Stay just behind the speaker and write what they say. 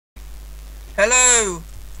Hello,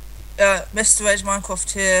 Mr. Edge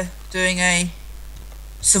Minecraft here, doing a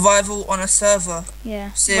survival on a server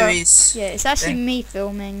series. Well, yeah, it's actually me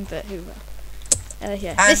filming, but who?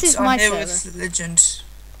 Yeah, And this is I'm my here server. with Legend.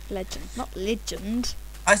 Legend, not legend.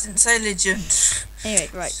 I didn't say Legend. Anyway,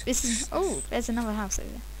 right. This is. Oh, there's another house over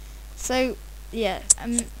there. So yeah,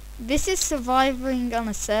 this is surviving on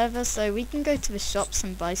a server, so we can go to the shops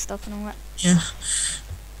and buy stuff and all that. Yeah.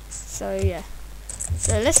 So yeah.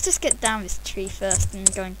 So let's just get down this tree first and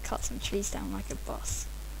go and cut some trees down like a boss.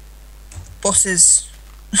 Bosses.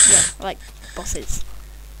 Yeah, like bosses.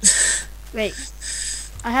 Wait,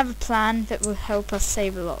 I have a plan that will help us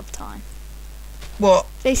save a lot of time. What?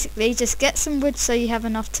 Basically, just get some wood so you have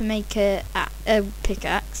enough to make a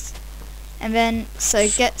pickaxe, and then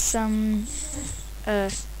get some.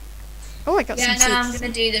 Oh, I got some seeds. Yeah, no, I'm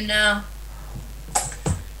gonna do them now.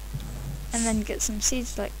 And then get some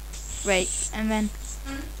seeds, like, wait, and then.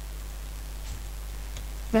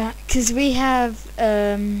 Because we have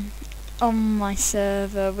on my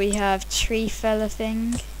server we have tree fella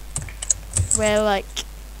thing, where like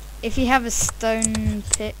if you have a stone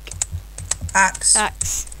pick. Axe.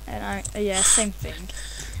 And yeah, same thing.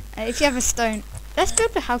 If you have a stone, let's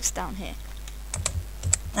build a house down here.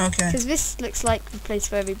 Okay. Because this looks like the place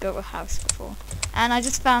where we built a house before. And I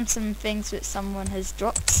just found some things that someone has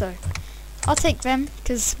dropped, so I'll take them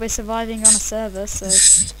because we're surviving on a server. So,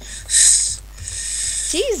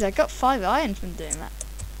 jeez, I got 5 iron from doing that.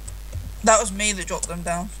 That was me that dropped them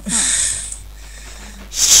down.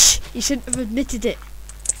 Shh! You shouldn't have admitted it.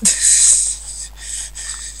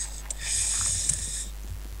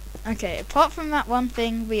 Okay, apart from that one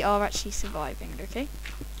thing, we are actually surviving, okay?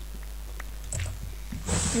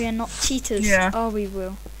 We are not cheaters. Yeah. Oh, we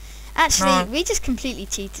will. Actually, No. we just completely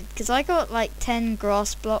cheated, because I got like 10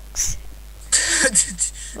 grass blocks.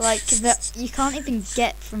 Like, that you can't even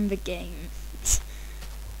get from the game.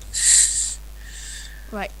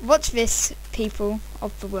 Right, watch this, people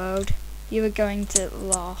of the world. You are going to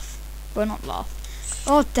laugh. Well, not laugh.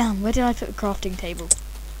 Oh, damn, where did I put a crafting table?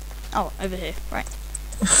 Oh, over here, right.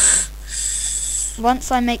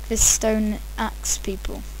 Once I make this stone axe,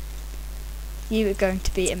 people, you are going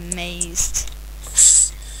to be amazed.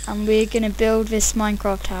 And we're going to build this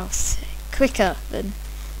Minecraft house quicker than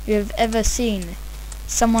you have ever seen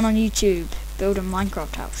someone on YouTube build a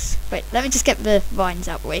Minecraft house. Wait, let me just get the vines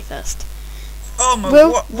out the way first. Oh my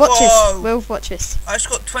Will, god. watch this. Will, watch this. I just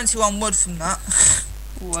got 21 wood from that.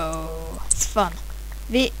 Whoa, it's fun.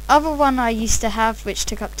 The other one I used to have, which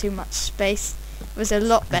took up too much space, was a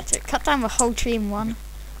lot better. It cut down the whole tree in one,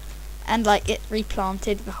 and like it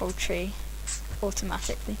replanted the whole tree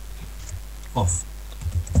automatically. Off.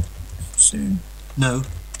 Soon. No,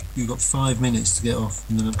 you've got 5 minutes to get off,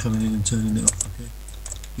 and then I'm coming in and turning it off, okay?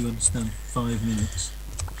 You understand? 5 minutes.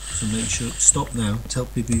 So make sure, stop now, tell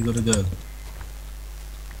people you've got to go.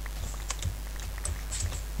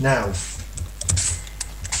 Now.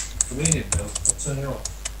 Come in, Bill, I'll turn it off.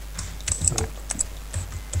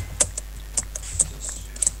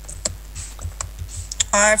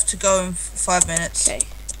 I have to go in 5 minutes. Okay.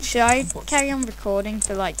 Should I carry on recording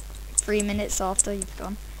for like 3 minutes after you've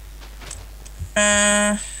gone?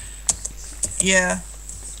 Yeah.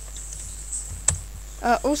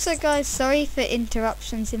 Also, guys, sorry for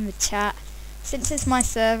interruptions in the chat. Since it's my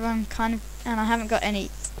server, and I haven't got any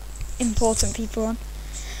important people on.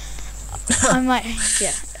 I might,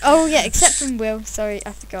 yeah. Oh yeah, except from Will. Sorry,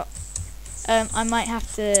 I forgot. I might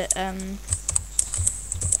have to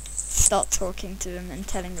start talking to them and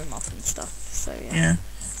telling them off and stuff. So yeah. Yeah.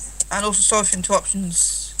 And also sorry for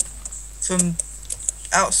interruptions from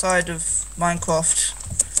outside of Minecraft.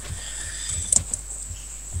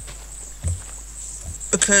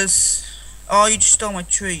 Because you just stole my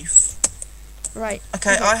tree. Right.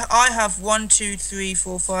 Okay, I have 1, 2, 3,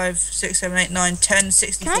 4, 5, 6, 7, 8, 9, 10,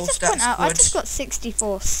 64 Can I just stacks point out? of I wood. just got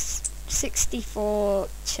 64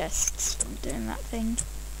 chests from doing that thing.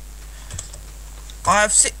 I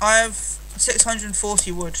have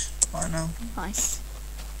 640 wood right now. Nice.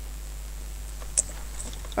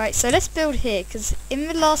 Right, so let's build here, because in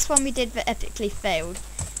the last one we did that epically failed,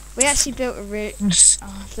 we actually built a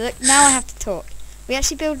oh, look, now I have to talk. We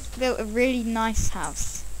actually built a really nice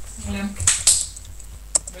house. William.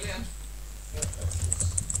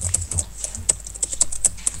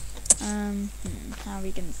 How are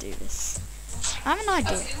we gonna do this? I have an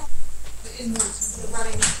idea. In the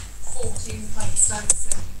running 14 pints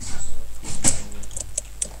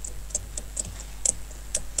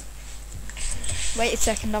Wait a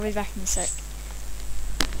second, I'll be back in a sec.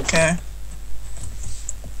 Okay.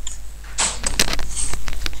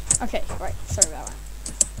 Okay, right, sorry about that.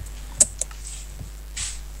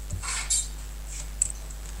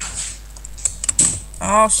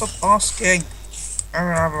 Oh, stop asking.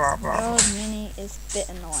 Blah, blah, blah. God, Minnie is a bit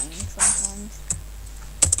annoying sometimes.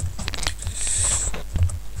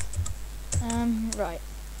 Right.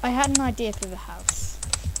 I had an idea for the house.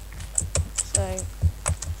 So, it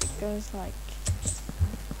goes like...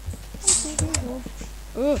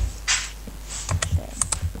 Ooh. Okay.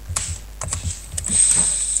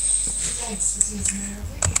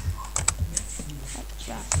 Like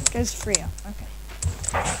that. It goes 3 up. Okay.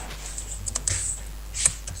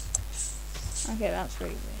 Okay, that's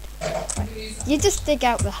really weird. Right. You just dig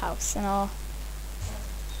out the house and I'll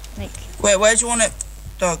make... Wait, where do you want it,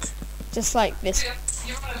 Doug? Just like this.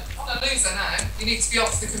 You're on a loser now. You need to be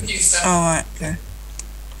off the computer. Oh, right, okay.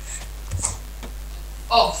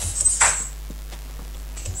 Off.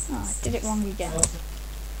 Oh, I did it wrong again. I'm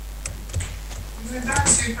going down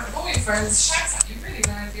to all your friends, shout at you really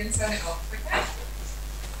loudly and turn it off, okay?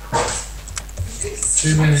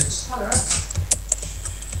 2 minutes.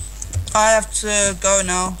 I have to go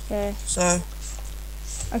now, Okay. so...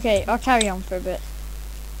 Okay, I'll carry on for a bit.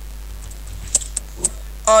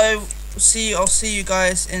 I'll see you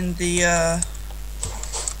guys in the,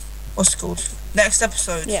 what's it called? Next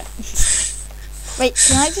episode. Yeah. Wait,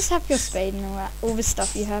 can I just have your spade and all that? All the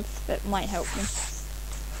stuff you have that might help me.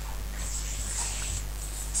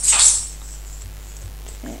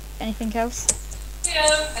 Okay, anything else? Yeah,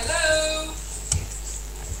 hello.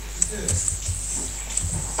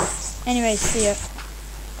 Anyway, see ya.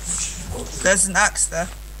 There's an axe there.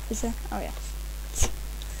 Is there? Oh yeah.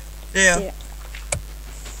 Yeah. See ya.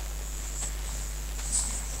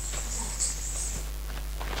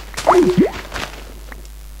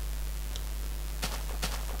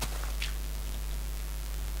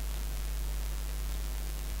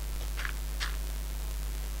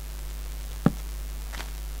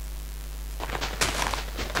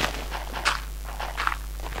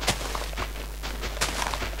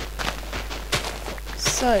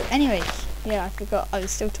 So, anyway, yeah, I forgot I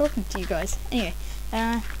was still talking to you guys. Anyway,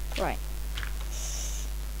 right.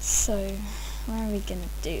 So, where are we gonna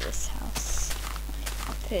do this house? Right,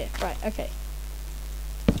 up here. Right, okay.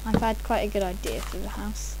 I've had quite a good idea for the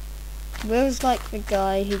house. Will's like the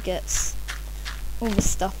guy who gets all the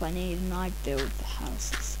stuff I need and I build the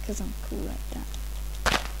houses, because I'm cool like that.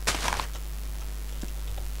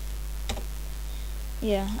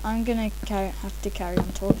 Yeah, I'm gonna have to carry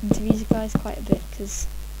on talking to these guys quite a bit, because...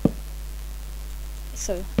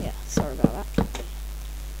 So, yeah, sorry about that.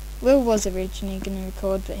 Will was originally gonna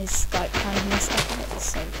record, but his Skype kind of messed up a bit,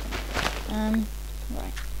 so... right,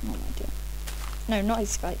 what am I doing? No, not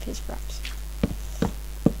his Skype, his fraps.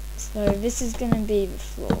 So, this is gonna be the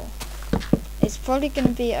floor. It's probably gonna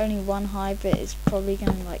be only 1 high, but it's probably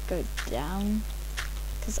gonna, like, go down,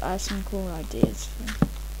 because I have some cool ideas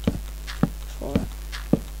for it.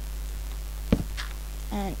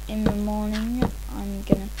 And in the morning, I'm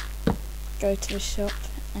gonna go to the shop,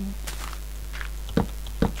 and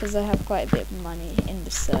because I have quite a bit of money in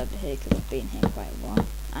the server here, because I've been here quite a while,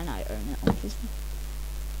 and I own it obviously.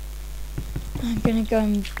 I'm gonna go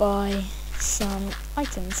and buy some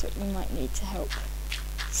items that we might need to help.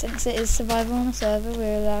 Since it is survival on a server,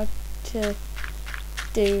 we're allowed to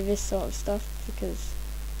do this sort of stuff, because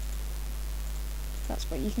that's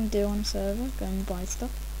what you can do on a server, go and buy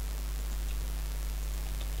stuff.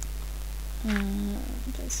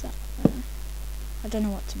 There's that there. I don't know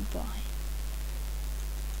what to buy.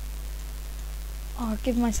 I'll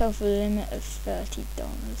give myself a limit of $30.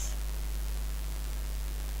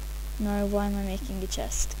 No, why am I making a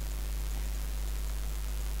chest?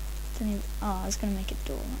 I was going to make a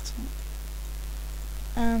door, that's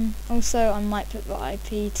one. Also, I might put the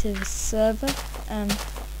IP to the server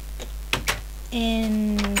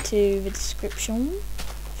into the description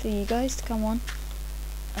for you guys to come on.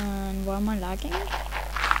 And why am I lagging?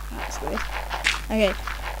 That's weird. Okay,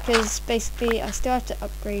 because basically I still have to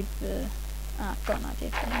upgrade the... I've got an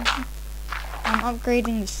idea for that. I'm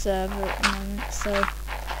upgrading the server at the moment, so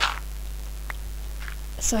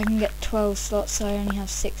I can get 12 slots, so I only have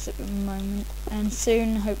 6 at the moment. And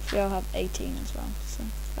soon, hopefully I'll have 18 as well, so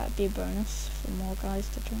that'd be a bonus for more guys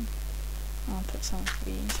to join. I'll put some for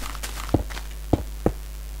these.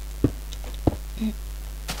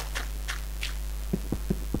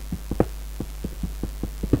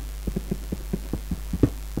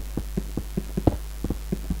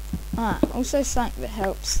 Also something that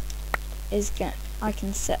helps is I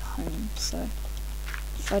can set home, so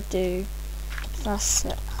if I do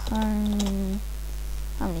set home,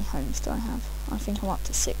 how many homes do I have? I think I'm up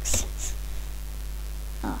to 6.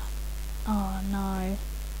 Oh no.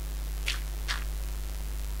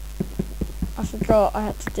 I forgot I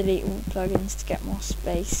had to delete all the plugins to get more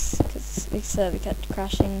space, because the server kept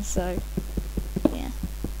crashing, so yeah.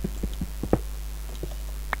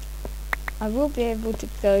 I will be able to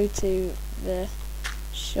go to the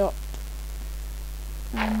shop.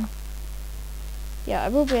 Yeah, I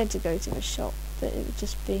will be able to go to the shop, but it would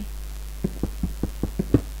just be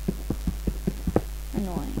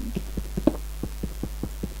annoying.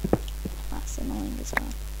 That's annoying as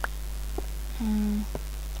well.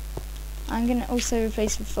 I'm gonna also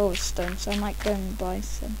replace the forest stone, so I might go and buy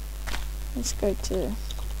some. Let's go to...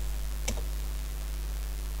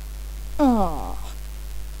 Oh,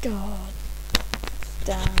 God.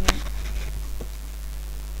 Damn it.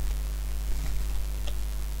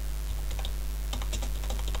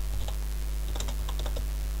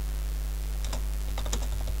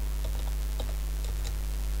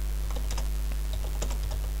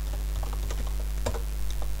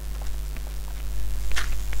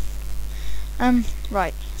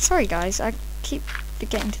 Right. Sorry guys, I keep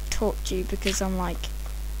forgetting to talk to you because I'm like...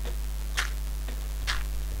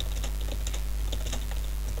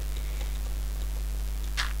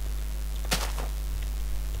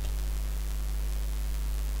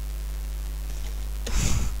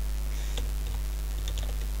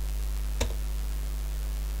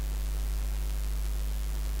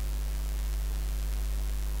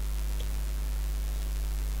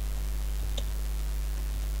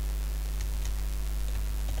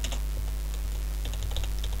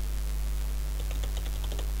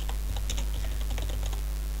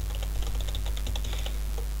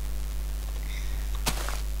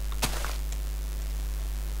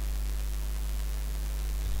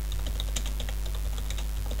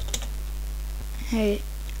 Hey,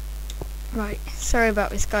 right, sorry about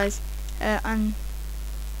this guys, I'm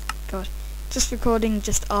just recording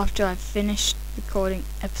just after I've finished recording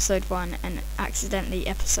episode 1 and accidentally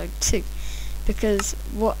episode 2, because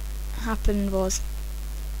what happened was,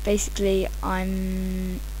 basically I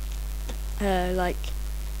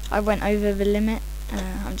went over the limit.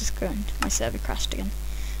 My server crashed again.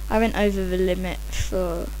 I went over the limit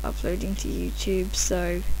for uploading to YouTube,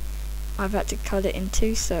 so I've had to cut it in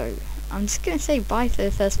two, so I'm just going to say bye for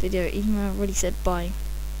the first video, even though I've already said bye,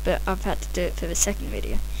 but I've had to do it for the second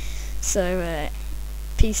video. So,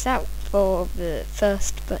 peace out for the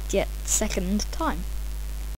first but yet second time.